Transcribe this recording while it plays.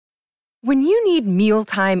When you need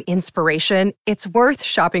mealtime inspiration, it's worth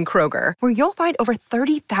shopping Kroger, where you'll find over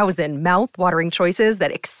 30,000 mouth-watering choices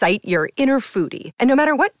that excite your inner foodie. And no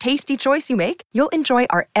matter what tasty choice you make, you'll enjoy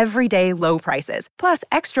our everyday low prices, plus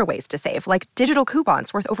extra ways to save, like digital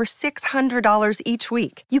coupons worth over $600 each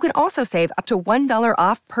week. You can also save up to $1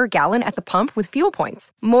 off per gallon at the pump with fuel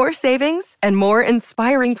points. More savings and more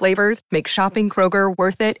inspiring flavors make shopping Kroger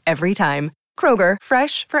worth it every time. Kroger,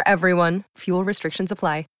 fresh for everyone. Fuel restrictions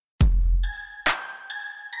apply.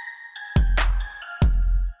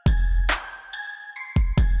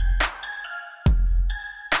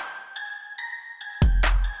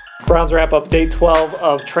 Browns wrap up day 12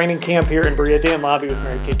 of training camp here in Berea. Dan Labbe with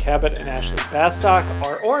Mary Kay Cabot and Ashley Bastock.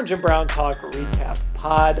 Our Orange and Brown Talk recap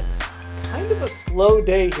pod. Kind of a slow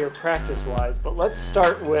day here practice-wise, but let's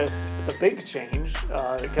start with the big change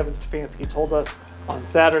that Kevin Stefanski told us on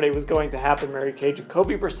Saturday was going to happen. Mary Kay,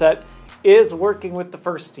 Jacoby Brissett is working with the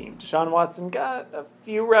first team. Deshaun Watson got a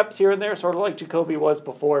few reps here and there, sort of like Jacoby was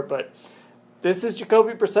before, but this is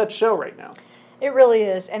Jacoby Brissett's show right now. It really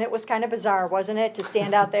is, and it was kind of bizarre, wasn't it, to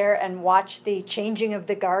stand out there and watch the changing of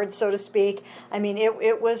the guard, so to speak. I mean,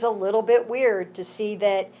 it was a little bit weird to see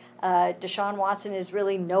that Deshaun Watson is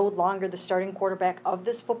really no longer the starting quarterback of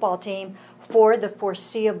this football team for the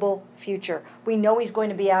foreseeable future. We know he's going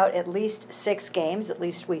to be out at least 6 games, at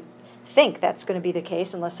least we think that's going to be the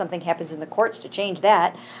case unless something happens in the courts to change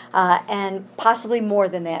that, and possibly more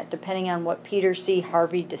than that, depending on what Peter C.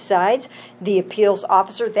 Harvey decides. The appeals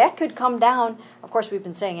officer, that could come down. Of course, we've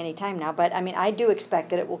been saying any time now, but I mean, I do expect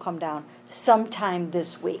that it will come down sometime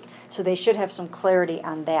this week. So they should have some clarity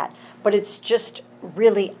on that. But it's just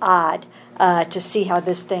really odd to see how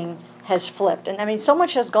this thing has flipped. And I mean, so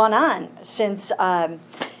much has gone on since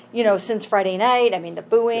since Friday night. I mean, the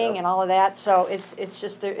booing and all of that. So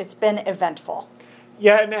it's been eventful.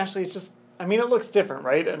 Yeah, and Ashley, it's just, I mean, it looks different,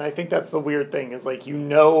 right? And I think that's the weird thing is, like, you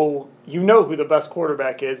know who the best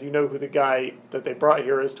quarterback is. You know who the guy that they brought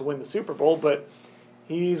here is to win the Super Bowl, but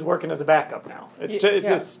he's working as a backup now.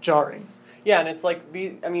 It's jarring. Yeah, and it's like,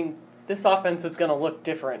 this offense is going to look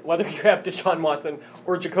different, whether you have Deshaun Watson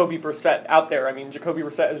or Jacoby Brissett out there. I mean, Jacoby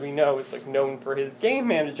Brissett, as we know, is like known for his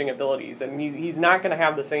game-managing abilities, and he's not going to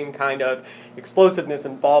have the same kind of explosiveness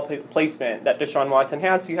and ball placement that Deshaun Watson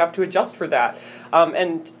has, so you have to adjust for that.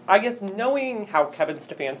 And I guess knowing how Kevin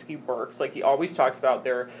Stefanski works, like he always talks about,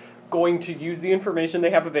 they're going to use the information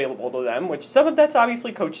they have available to them, which some of that's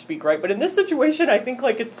obviously coach speak, right? But in this situation, I think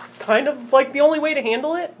like it's kind of like the only way to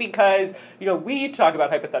handle it because, we talk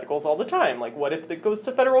about hypotheticals all the time. Like, what if it goes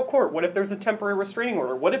to federal court? What if there's a temporary restraining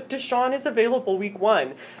order? What if Deshaun is available week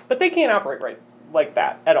 1? But they can't operate right like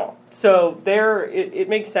that at all. So it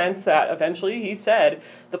makes sense that eventually he said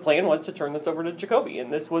the plan was to turn this over to Jacoby,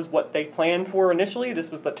 and this was what they planned for initially.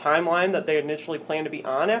 This was the timeline that they initially planned to be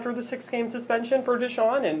on after the 6-game suspension for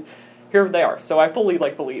Deshaun, and here they are. So I fully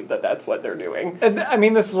believe that that's what they're doing. And I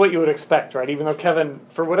mean, this is what you would expect, right? Even though Kevin,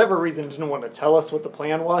 for whatever reason, didn't want to tell us what the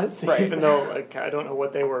plan was, right. Even though I don't know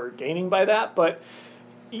what they were gaining by that, but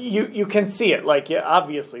you can see it. Like, yeah,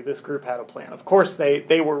 obviously, this group had a plan. Of course,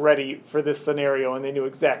 they were ready for this scenario, and they knew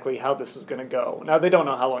exactly how this was going to go. Now, they don't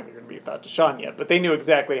know how long they're going to be without Deshaun yet, but they knew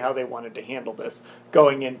exactly how they wanted to handle this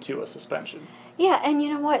going into a suspension. Yeah, and you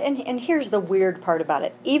know what? And here's the weird part about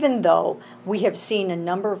it. Even though we have seen a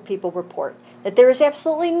number of people report that there is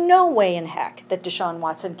absolutely no way in heck that Deshaun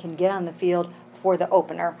Watson can get on the field for the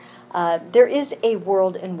opener, there is a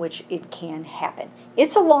world in which it can happen.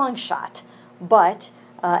 It's a long shot, but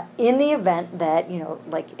in the event that,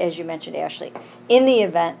 like as you mentioned, Ashley, in the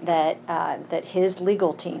event that that his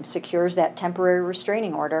legal team secures that temporary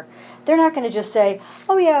restraining order, they're not going to just say,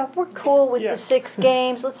 oh yeah, we're cool with the 6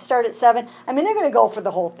 games, let's start at 7. I mean, they're going to go for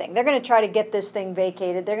the whole thing. They're going to try to get this thing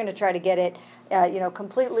vacated. They're going to try to get it,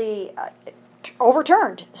 completely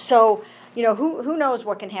overturned. So, who knows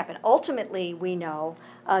what can happen. Ultimately, we know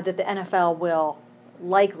that the NFL will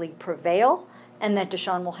likely prevail and that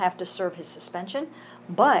Deshaun will have to serve his suspension.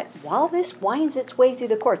 But while this winds its way through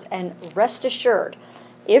the courts, and rest assured,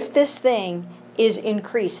 if this thing is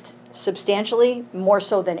increased substantially, more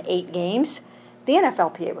so than 8 games, the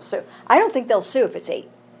NFLPA will sue. I don't think they'll sue if it's 8.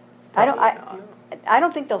 I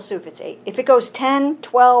don't think they'll sue if it's 8. If it goes 10,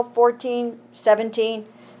 12, 14, 17,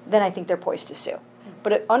 then I think they're poised to sue.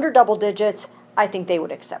 But under double digits, I think they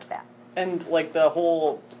would accept that. And, like, the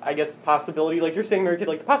whole, I guess, possibility, like you're saying, Mary Kay,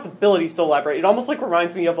 like, the possibility is still alive, right? It almost, like,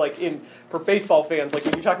 reminds me of, like, for baseball fans, like,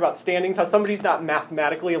 when you talk about standings, how somebody's not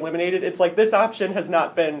mathematically eliminated, it's like this option has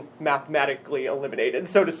not been mathematically eliminated,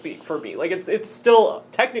 so to speak, for me. Like, it's still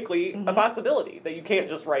technically a possibility that you can't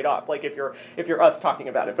just write off, like, if you're us talking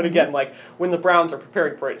about it. But again, like, when the Browns are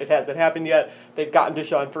preparing for it, it hasn't happened yet. They've gotten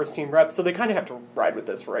Deshaun first-team reps, so they kind of have to ride with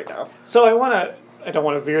this for right now. So I don't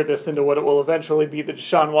want to veer this into what it will eventually be the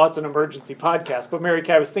Deshaun Watson emergency podcast, but Mary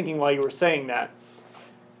Kay, I was thinking while you were saying that,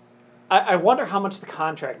 I wonder how much the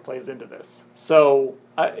contract plays into this. So,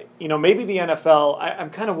 maybe the NFL, I'm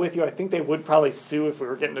kind of with you. I think they would probably sue if we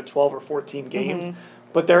were getting to 12 or 14 games.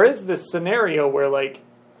 But there is this scenario where, like,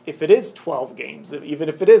 if it is 12 games, even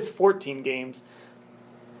if it is 14 games,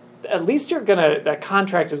 at least that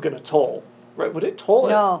contract is going to toll. Right? Would it toll?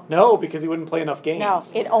 No. No, because he wouldn't play enough games. No,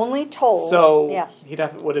 it only tolls. So yes. He'd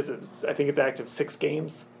have, what is it? I think it's active 6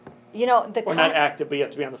 games. Or not active, but you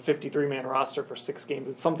have to be on the 53-man roster for 6 games.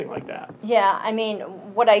 It's something like that. Yeah, I mean,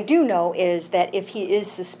 what I do know is that if he is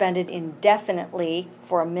suspended indefinitely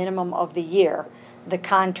for a minimum of the year, the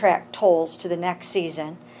contract tolls to the next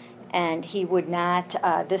season, and he would not,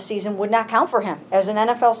 this season would not count for him as an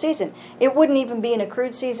NFL season. It wouldn't even be an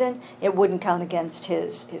accrued season. It wouldn't count against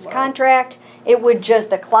his contract. It would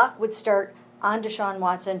the clock would start on Deshaun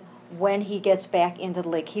Watson when he gets back into the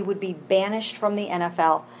league. He would be banished from the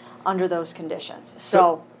NFL under those conditions.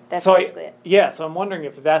 So that's basically it. Yeah, so I'm wondering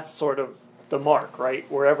if that's sort of the mark, right?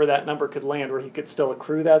 Wherever that number could land, where he could still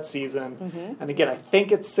accrue that season. And again, I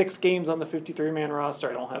think it's 6 games on the 53-man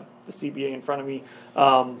roster. I don't have the CBA in front of me.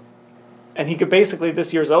 And he could basically,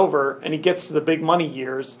 this year's over, and he gets to the big money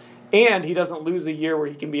years, and he doesn't lose a year where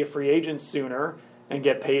he can be a free agent sooner and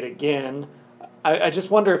get paid again. I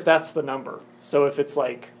just wonder if that's the number. So if it's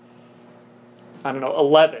like,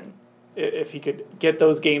 11, if he could get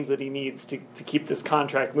those games that he needs to keep this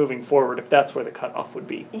contract moving forward, if that's where the cutoff would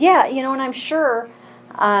be. Yeah, and I'm sure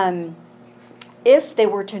if they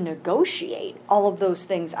were to negotiate, all of those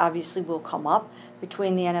things obviously will come up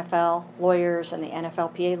between the NFL lawyers and the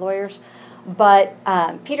NFLPA lawyers. But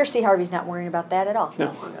Peter C. Harvey's not worrying about that at all.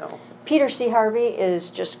 No. Peter C. Harvey is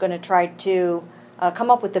just going to try to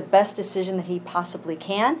come up with the best decision that he possibly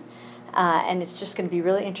can. And it's just going to be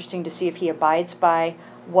really interesting to see if he abides by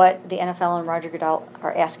what the NFL and Roger Goodell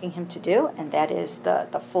are asking him to do, and that is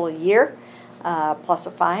the full year plus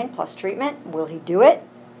a fine plus treatment. Will he do it?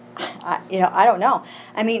 I don't know.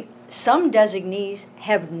 I mean, some designees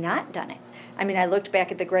have not done it. I mean, I looked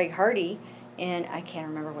back at the Greg Hardy, and I can't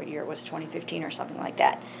remember what year it was, 2015 or something like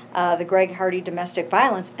that, the Greg Hardy domestic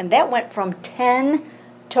violence, and that went from 10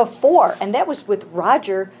 to 4, and that was with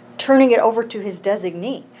Roger turning it over to his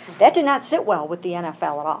designee. That did not sit well with the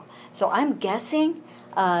NFL at all. So I'm guessing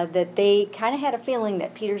that they kind of had a feeling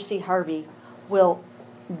that Peter C. Harvey will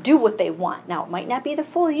do what they want. Now, it might not be the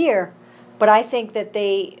full year, but I think that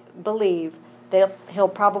they believe that he'll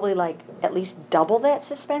probably at least double that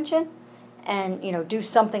suspension and do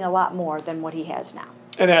something a lot more than what he has now.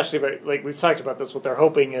 And Ashley, like we've talked about this, what they're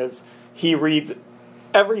hoping is he reads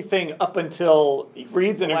everything up until he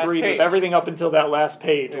reads and agrees with everything up until that last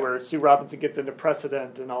page where Sue Robinson gets into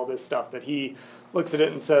precedent and all this stuff, that he looks at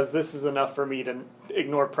it and says, this is enough for me to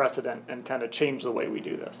ignore precedent and kind of change the way we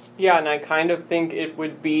do this. Yeah, and I kind of think it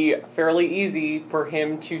would be fairly easy for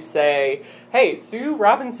him to say, hey, Sue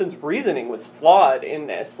Robinson's reasoning was flawed in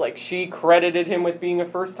this. Like, she credited him with being a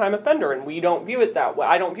first-time offender, and we don't view it that way.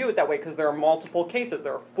 I don't view it that way because there are multiple cases.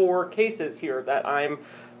 There are 4 cases here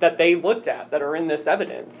that they looked at that are in this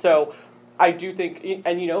evidence. So I do think,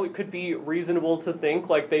 and it could be reasonable to think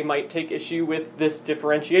like they might take issue with this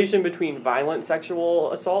differentiation between violent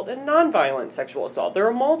sexual assault and nonviolent sexual assault. There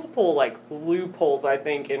are multiple loopholes, I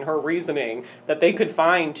think, in her reasoning that they could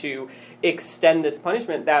find to extend this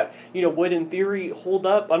punishment that would in theory hold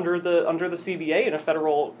up under the CBA in a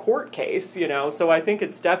federal court case. So I think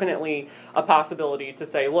it's definitely a possibility to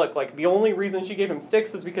say, look, the only reason she gave him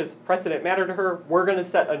 6 was because precedent mattered to her. We're going to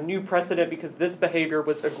set a new precedent because this behavior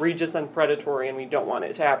was egregious and predatory, and we don't want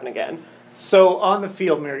it to happen again. So on the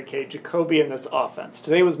field, Mary Kay, Jacoby in this offense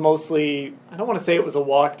today was mostly, I don't want to say it was a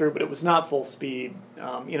walkthrough, but it was not full speed.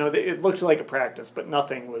 It looked like a practice, but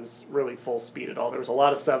nothing was really full speed at all. There was a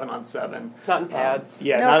lot of 7-on-7. Not in pads.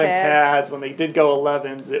 In pads. When they did go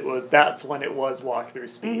 11s, that's when it was walkthrough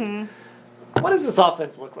speed. What does this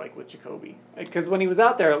offense look like with Jacoby? Because when he was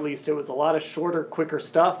out there, at least, it was a lot of shorter, quicker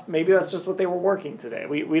stuff. Maybe that's just what they were working today.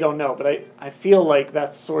 We don't know, but I feel like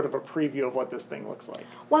that's sort of a preview of what this thing looks like.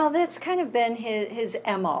 Well, that's kind of been his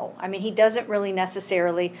MO. I mean, he doesn't really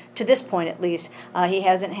necessarily, to this point at least, he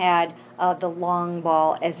hasn't had the long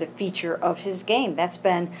ball as a feature of his game. That's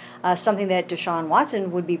been something that Deshaun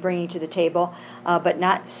Watson would be bringing to the table, but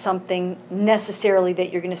not something necessarily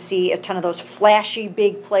that you're going to see a ton of those flashy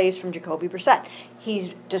big plays from Jacoby Brissett.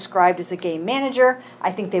 He's described as a game manager.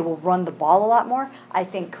 I think they will run the ball a lot more. I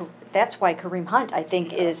think that's why Kareem Hunt, I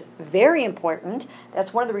think, is very important.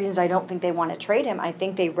 That's one of the reasons I don't think they want to trade him. I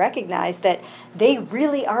think they recognize that they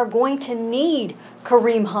really are going to need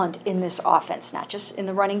Kareem Hunt in this offense, not just in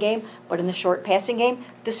the running game, but in the short passing game,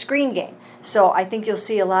 the screen game. So I think you'll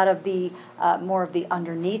see a lot of the more of the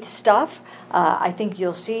underneath stuff. I think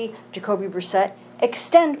you'll see Jacoby Brissett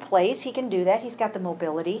extend plays. He can do that. He's got the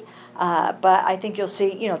mobility. But I think you'll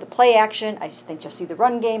see, the play action. I just think you'll see the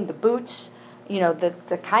run game, the boots,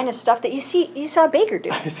 the kind of stuff that you saw Baker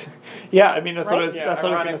do. Yeah, I mean, that's right? what I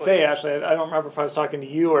was going to say, Ashley. I don't remember if I was talking to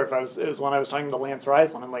you or if it was when I was talking to Lance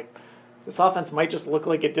Reisland. I'm like, this offense might just look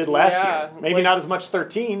like it did last year. Maybe not as much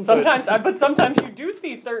 13. Sometimes, but sometimes you do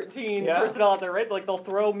see 13 personnel out there, right? Like they'll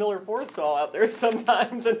throw Miller Forrestall out there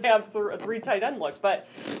sometimes and have three tight end looks. But,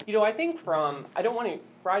 I think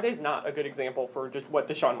Friday's not a good example for just what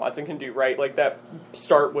Deshaun Watson can do, right? Like that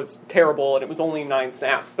start was terrible and it was only 9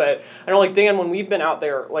 snaps. But I know, like Dan, when we've been out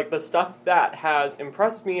there, like the stuff that has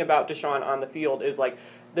impressed me about Deshaun on the field is like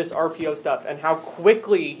this RPO stuff and how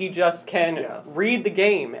quickly he just can read the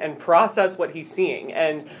game and process what he's seeing.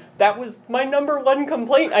 And that was my number one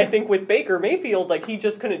complaint, I think, with Baker Mayfield. Like, he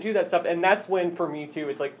just couldn't do that stuff. And that's when, for me, too,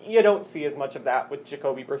 it's like you don't see as much of that with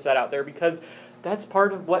Jacoby Brissett out there because that's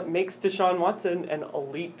part of what makes Deshaun Watson an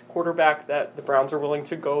elite quarterback that the Browns are willing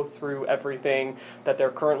to go through everything that they're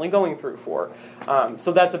currently going through for.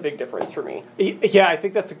 So that's a big difference for me. Yeah, I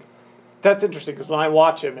think that's interesting because when I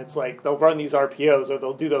watch him, it's like they'll run these RPOs or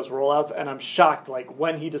they'll do those rollouts, and I'm shocked like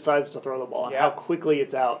when he decides to throw the ball and how quickly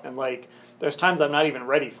it's out. And like there's times I'm not even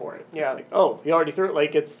ready for it. Yeah. It's like, oh, he already threw it.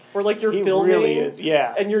 Like it's or like you're he filming, really is,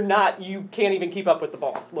 and you can't even keep up with the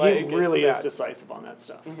ball. Like, he really is decisive on that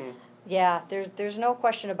stuff. Mm-hmm. Yeah, there's no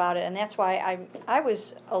question about it, and that's why I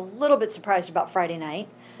was a little bit surprised about Friday night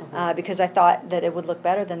because I thought that it would look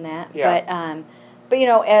better than that. Yeah.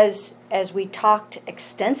 But as we talked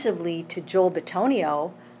extensively to Joel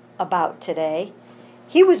Bitonio about today,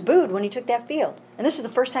 he was booed when he took that field, and this is the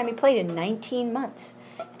first time he played in 19 months,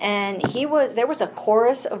 and there was a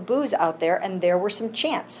chorus of boos out there, and there were some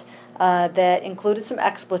chants that included some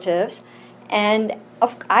expletives, and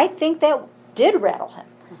I think that did rattle him.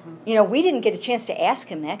 We didn't get a chance to ask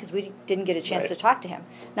him that because we didn't get a chance to talk to him.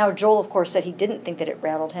 Now, Joel, of course, said he didn't think that it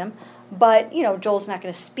rattled him, but, Joel's not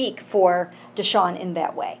going to speak for Deshaun in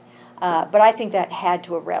that way. But I think that had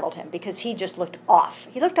to have rattled him because he just looked off.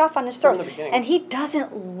 He looked off on his throws. And he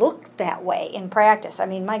doesn't look that way in practice. I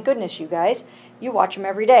mean, my goodness, you guys, you watch him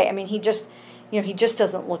every day. I mean, he just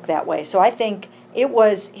doesn't look that way. So I think it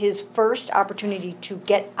was his first opportunity to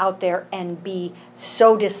get out there and be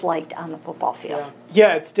so disliked on the football field.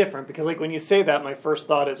 Yeah, it's different because, like, when you say that, my first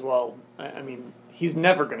thought is, well, I mean, he's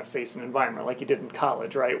never going to face an environment like he did in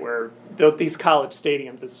college, right, where these college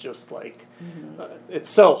stadiums, it's just like, it's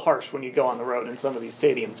so harsh when you go on the road in some of these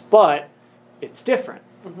stadiums. But it's different.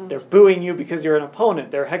 Mm-hmm. They're booing you because you're an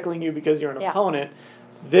opponent. They're heckling you because you're an opponent.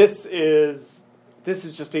 This is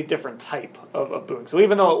just a different type of booing. So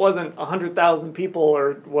even though it wasn't 100,000 people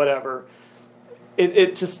or whatever,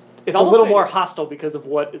 it's a little more hostile because of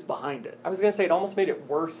what is behind it. I was going to say it almost made it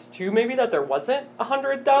worse, too, maybe that there wasn't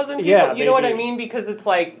 100,000 people. Yeah, you know what I mean? Because it's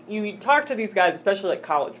like, you talk to these guys, especially like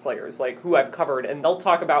college players, like who I've covered, and they'll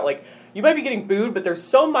talk about like, you might be getting booed, but there's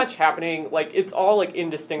so much happening, like it's all like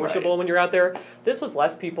indistinguishable when you're out there. This was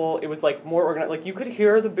less people. It was like more organized. Like you could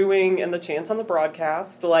hear the booing and the chants on the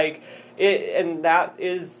broadcast, and that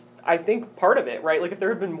is, I think, part of it, right? Like if there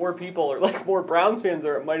had been more people or like more Browns fans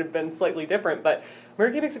there, it might have been slightly different. But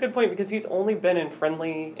Murray makes a good point because he's only been in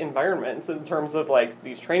friendly environments in terms of like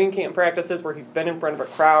these training camp practices where he's been in front of a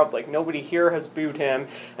crowd. Like nobody here has booed him,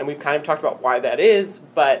 and we've kind of talked about why that is.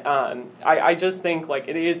 But I just think like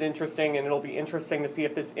it is interesting, and it'll be interesting to see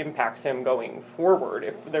if this impacts him going forward.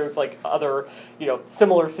 If there's like other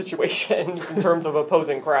similar situations in terms of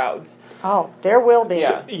opposing crowds. Oh, there will be.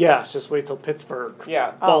 Yeah, just wait till Pittsburgh,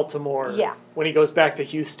 Baltimore. When he goes back to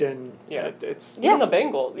Houston, it's even the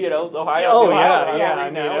Bengals, Ohio. Oh yeah. I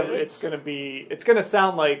mean, it's gonna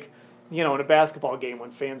sound like in a basketball game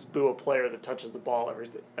when fans boo a player that touches the ball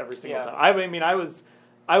every single time. I mean, I was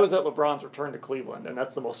I was at LeBron's return to Cleveland, and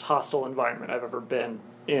that's the most hostile environment I've ever been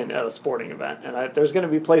in at a sporting event. And there's going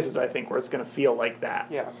to be places, I think, where it's going to feel like that.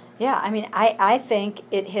 Yeah. Yeah, I mean, I think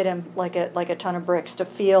it hit him like a ton of bricks to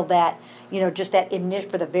feel that, just that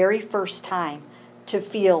for the very first time, to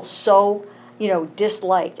feel so,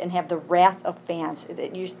 disliked and have the wrath of fans.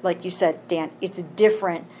 Like you said, Dan, it's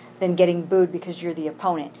different than getting booed because you're the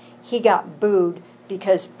opponent. He got booed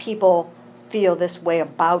because people feel this way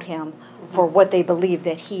about him for what they believe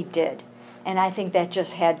that he did. And I think that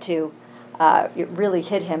just had to, it really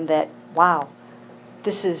hit him that, wow,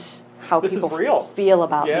 this is how people feel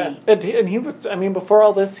about me. And he was, before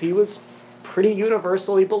all this, he was pretty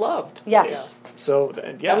universally beloved. Yes. Yeah. So,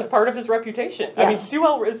 that was part of his reputation. Yeah. I mean,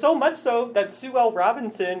 so much so that Sue L.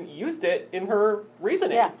 Robinson used it in her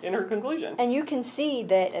reasoning, in her conclusion. And you can see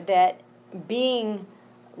that being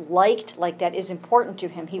liked like that is important to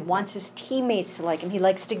him. He wants his teammates to like him. He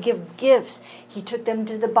likes to give gifts. He took them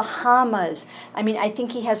to the Bahamas. I mean, I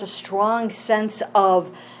think he has a strong sense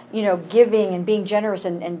of, giving and being generous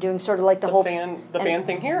and doing sort of like the whole fan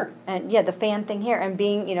thing here. And the fan thing here and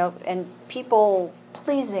being, and people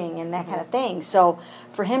pleasing and that kind of thing. So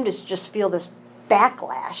for him to just feel this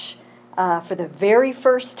backlash for the very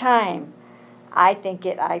first time, I think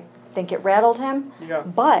it rattled him. Yeah.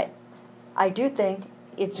 But I do think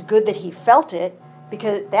it's good that he felt it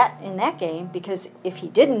because in that game, because if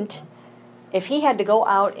he had to go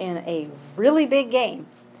out in a really big game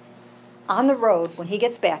on the road when he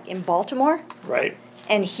gets back in Baltimore, right,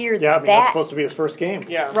 and hear that's supposed to be his first game.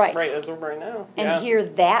 Yeah, right, as of right now, and hear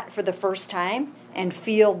that for the first time and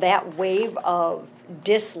feel that wave of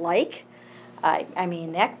dislike. I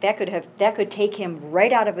mean that could take him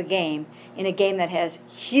right out of a game in a game that has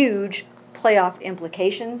huge playoff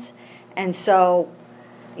implications, and so.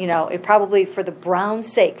 It probably, for the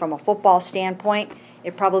Browns' sake, from a football standpoint,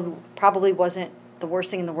 it probably wasn't the worst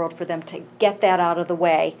thing in the world for them to get that out of the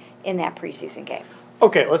way in that preseason game.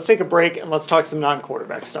 Okay, let's take a break and let's talk some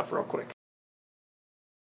non-quarterback stuff real quick.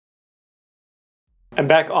 I'm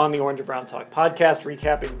back on the Orange and Brown Talk podcast,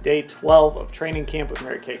 recapping day 12 of training camp with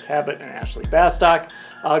Mary Kay Cabot and Ashley Bastock.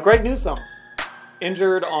 Greg Newsome,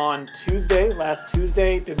 injured on last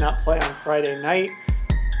Tuesday, did not play on Friday night.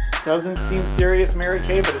 Doesn't seem serious, Mary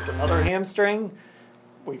Kay, but it's another hamstring.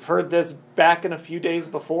 We've heard this back in a few days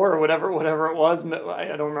before, or whatever it was.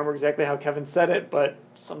 I don't remember exactly how Kevin said it, but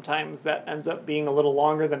sometimes that ends up being a little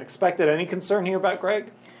longer than expected. Any concern here about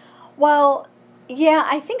Greg? Well, yeah,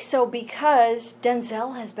 I think so, because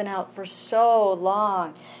Denzel has been out for so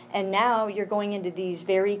long, and now you're going into these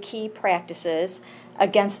very key practices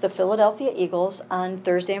against the Philadelphia Eagles on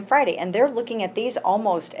Thursday and Friday, and they're looking at these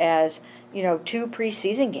almost as, 2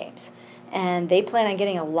 preseason games, and they plan on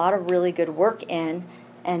getting a lot of really good work in,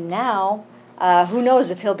 and now who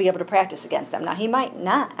knows if he'll be able to practice against them. Now, he might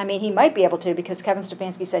not. I mean, he might be able to, because Kevin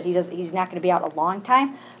Stefanski said he's not going to be out a long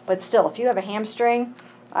time, but still, if you have a hamstring,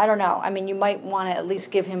 I don't know. I mean, you might want to at least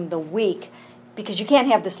give him the week, because you can't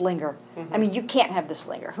have this linger. Mm-hmm. I mean, you can't have this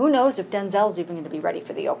linger. Who knows if Denzel's even going to be ready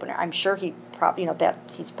for the opener? I'm sure he's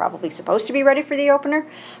probably supposed to be ready for the opener,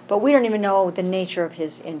 but we don't even know the nature of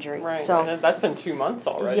his injury. Right. So and that's been 2 months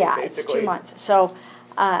already. Yeah, basically. It's 2 months. So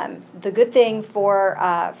the good thing for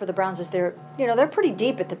the Browns is they're pretty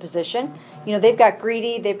deep at the position. They've got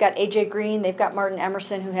Greedy, they've got AJ Green, they've got Martin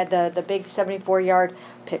Emerson, who had the big 74-yard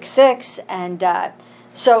pick six, and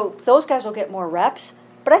so those guys will get more reps.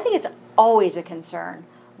 But I think it's always a concern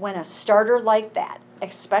when a starter like that,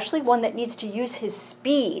 especially one that needs to use his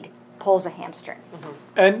speed, pulls a hamstring. Mm-hmm.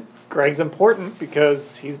 And Greg's important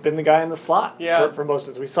because he's been the guy in the slot for most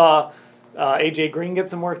of this. We saw AJ Green get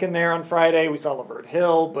some work in there on Friday. We saw Lavert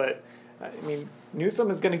Hill, but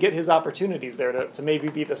Newsome is going to get his opportunities there to maybe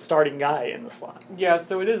be the starting guy in the slot. Yeah,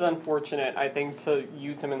 so it is unfortunate, I think, to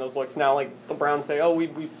use him in those looks. Now, like the Browns say,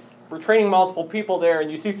 we're training multiple people there, and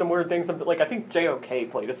you see some weird things. Something like I think JOK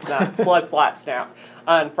played a slot snap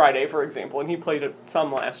on Friday, for example, and he played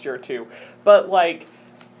some last year too. But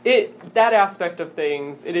that aspect of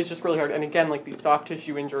things, it is just really hard. And again, these soft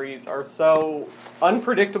tissue injuries are so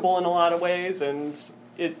unpredictable in a lot of ways, and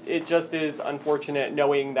it just is unfortunate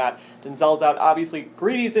knowing that Denzel's out. Obviously,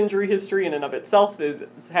 Greedy's injury history in and of itself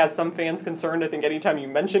has some fans concerned. I think anytime you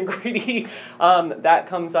mention Greedy, that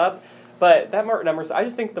comes up. But that Martin Emerson, I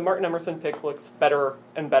just think the Martin Emerson pick looks better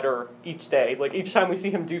and better each day. Each time we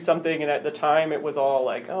see him do something, and at the time it was all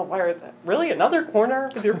really another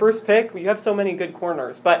corner with your first pick? You have so many good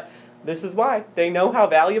corners. But this is why. They know how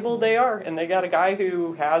valuable they are, and they got a guy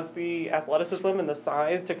who has the athleticism and the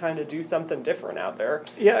size to kind of do something different out there.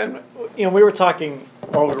 Yeah, and we were talking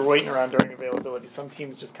while we were waiting around during availability. Some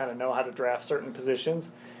teams just kind of know how to draft certain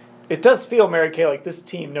positions. it does feel, Mary Kay, like this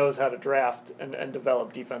team knows how to draft and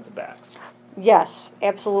develop defensive backs. Yes,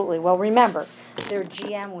 absolutely. Well, remember, their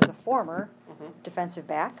GM was a former defensive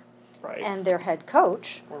back, Right. and their head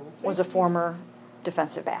coach was a former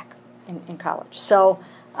defensive back in college. So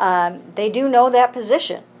they do know that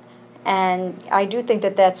position, and I do think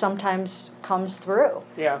that sometimes comes through.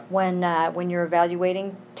 Yeah. When you're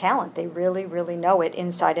evaluating talent, they really, really know it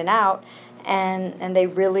inside and out, and they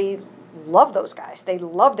really love those guys. They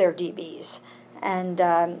love their DBs,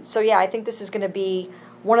 and so yeah, I think this is going to be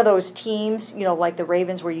one of those teams, like the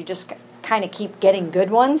Ravens, where you just kind of keep getting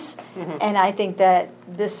good ones, and I think that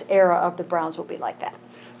this era of the Browns will be like that.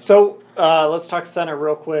 So let's talk center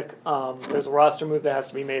real quick. There's a roster move that has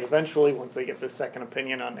to be made eventually once they get this second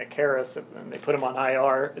opinion on Nick Harris and they put him on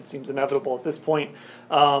IR. It seems inevitable at this point.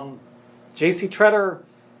 J.C. Tretter,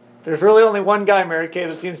 there's really only one guy, Mary Kay,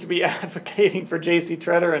 that seems to be advocating for J.C.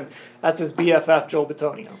 Tretter, and that's his BFF, Joel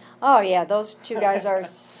Bitonio. Oh, yeah, those two guys are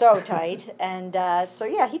so tight. And so,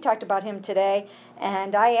 yeah, he talked about him today.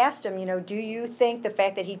 And I asked him, do you think the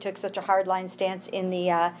fact that he took such a hardline stance in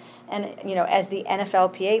the, as the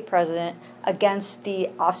NFLPA president against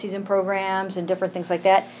the off-season programs and different things like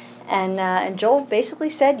that? And Joel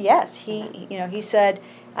basically said yes. He said,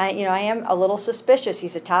 I am a little suspicious.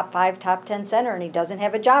 He's a top 5, top 10 center, and he doesn't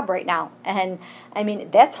have a job right now. And, I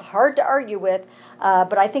mean, that's hard to argue with,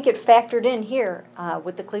 but I think it factored in here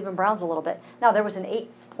with the Cleveland Browns a little bit. Now, there were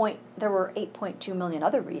 8.2 million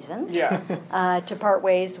other reasons to part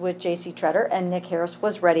ways with J.C. Tretter, and Nick Harris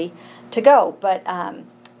was ready to go. But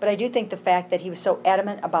I do think the fact that he was so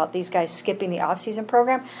adamant about these guys skipping the offseason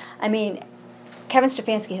program, I mean, Kevin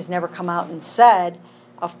Stefanski has never come out and said,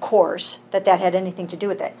 of course, that had anything to do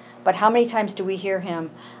with it. But how many times do we hear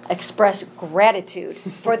him express gratitude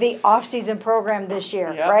for the off-season program this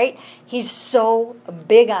year, right? He's so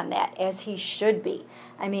big on that, as he should be.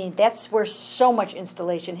 I mean, that's where so much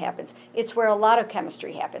installation happens. It's where a lot of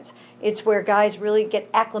chemistry happens. It's where guys really get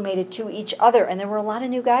acclimated to each other, and there were a lot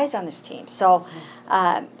of new guys on this team. So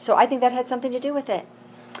I think that had something to do with it.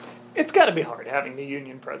 It's got to be hard having the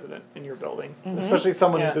union president in your building, especially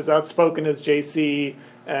someone who's as outspoken as JC.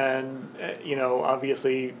 And,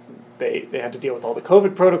 obviously they had to deal with all the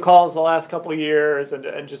COVID protocols the last couple of years.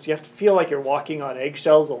 And just you have to feel like you're walking on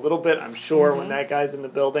eggshells a little bit, I'm sure, when that guy's in the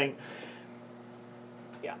building.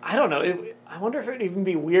 Yeah, I don't know. I wonder if it would even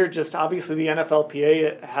be weird. Just obviously the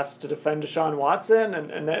NFLPA has to defend Deshaun Watson.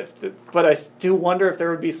 But I do wonder if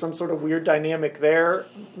there would be some sort of weird dynamic there.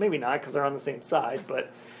 Maybe not because they're on the same side, but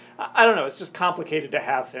I don't know. It's just complicated to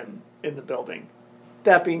have him in the building.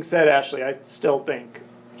 That being said, Ashley, I still think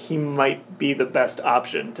he might be the best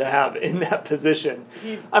option to have in that position.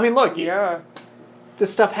 I mean, look,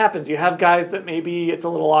 this stuff happens. You have guys that maybe it's a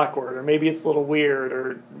little awkward, or maybe it's a little weird,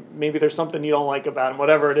 or maybe there's something you don't like about him.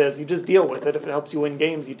 Whatever it is, you just deal with it. If it helps you win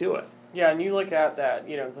games, you do it. Yeah, and you look at that,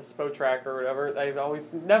 the Spotrac or whatever. I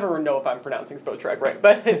always never know if I'm pronouncing Spotrac right,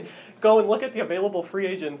 but go and look at the available free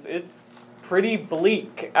agents. It's pretty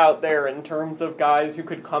bleak out there in terms of guys who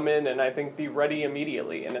could come in and I think be ready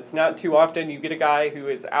immediately. And it's not too often you get a guy who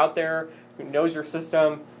is out there, who knows your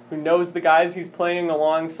system, who knows the guys he's playing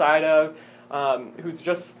alongside of, who's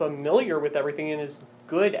just familiar with everything and is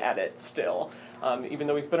good at it still. Even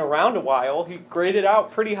though he's been around a while, he graded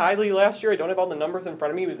out pretty highly last year. I don't have all the numbers in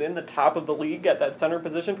front of me. He was in the top of the league at that center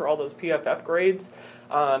position for all those PFF grades.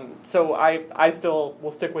 So I still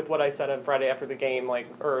will stick with what I said on Friday after the game,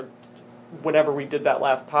 or whenever we did that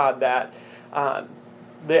last pod, that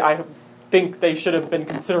I think they should have been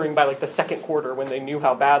considering by the second quarter, when they knew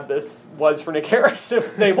how bad this was for Nick Harris,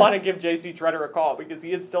 if they want to give J.C. Tretter a call, because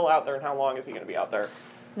he is still out there, and how long is he going to be out there?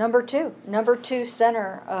 Number two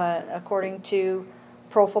center, according to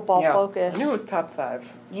Pro Football Focus. I knew it was top 5.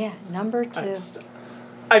 Yeah, number 2.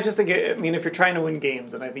 I just think, if you're trying to win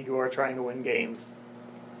games, and I think you are trying to win games,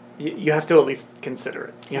 you have to at least consider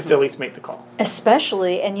it. You have to at least make the call.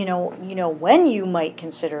 Especially, and when you might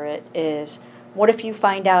consider it is, what if you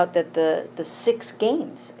find out that the 6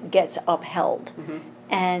 games gets upheld,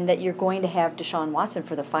 and that you're going to have Deshaun Watson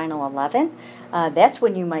for the final 11? That's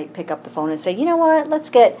when you might pick up the phone and say, you know what, let's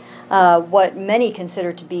get what many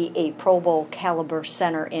consider to be a Pro Bowl caliber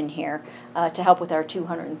center in here to help with our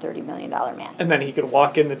 $230 million man. And then he could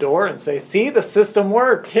walk in the door and say, see, the system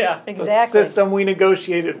works. Yeah, exactly. The system we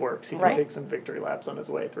negotiated works. He can take some victory laps on his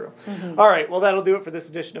way through. All right, well, that'll do it for this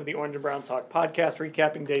edition of the Orange and Brown Talk podcast,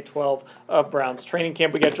 recapping day 12 of Browns training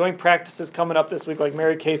camp. We got joint practices coming up this week. Like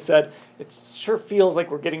Mary Kay said, it sure feels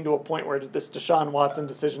like we're getting to a point where this Deshaun Watson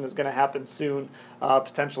decision is going to happen soon,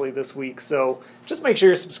 potentially this week. So just make sure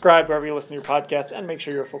you're subscribed wherever you listen to your podcast, and make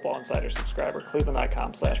sure you're a Football Insider subscriber.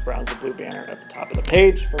 Cleveland.com/Browns, the blue banner at the top of the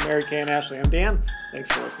page. For Mary Kay and Ashley, I'm Dan.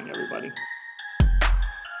 Thanks for listening, everybody.